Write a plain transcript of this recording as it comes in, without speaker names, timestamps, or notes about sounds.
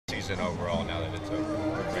season overall now that it's over?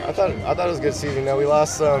 I thought it was a good season. You know, we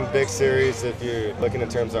lost some big series if you're looking in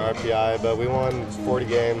terms of RPI, but we won 40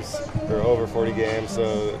 games or over 40 games.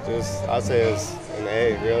 So I'd say it was an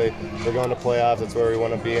A. Really, we're going to playoffs. That's where we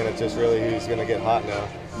want to be, and it's just really who's going to get hot now.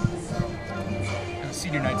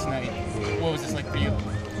 Senior night tonight. What was this like for you?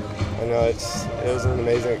 I know it was an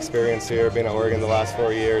amazing experience here, being at Oregon the last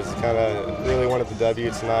 4 years. Kind of really wanted the W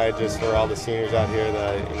tonight, just for all the seniors out here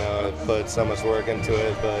that put so much work into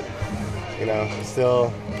it. But it's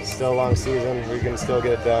still a long season. We can still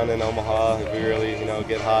get it done in Omaha if we really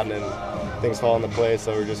get hot and things fall into place.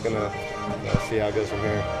 So we're just gonna see how it goes from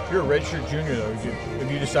here. You're a redshirt junior though.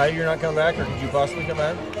 Have you decided you're not coming back, or could you possibly come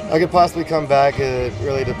back? I could possibly come back. It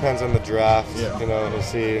really depends on the draft. Yeah. We'll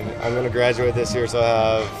see. I'm going to graduate this year, so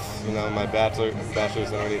I have my bachelor's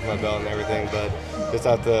underneath my belt and everything. But just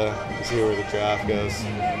have to see where the draft goes.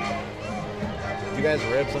 Did you guys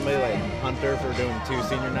rib somebody like Hunter for doing 2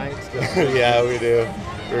 senior nights? Yeah, we do.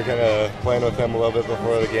 We were kind of playing with him a little bit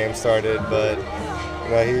before the game started, but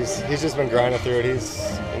he's just been grinding through it. He's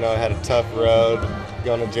had a tough road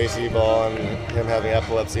going to JC ball and him having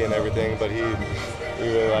epilepsy and everything, but we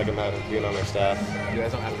really like him being on our staff. You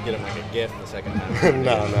guys don't have to get him like a gift the second time.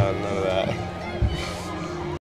 No, none of that.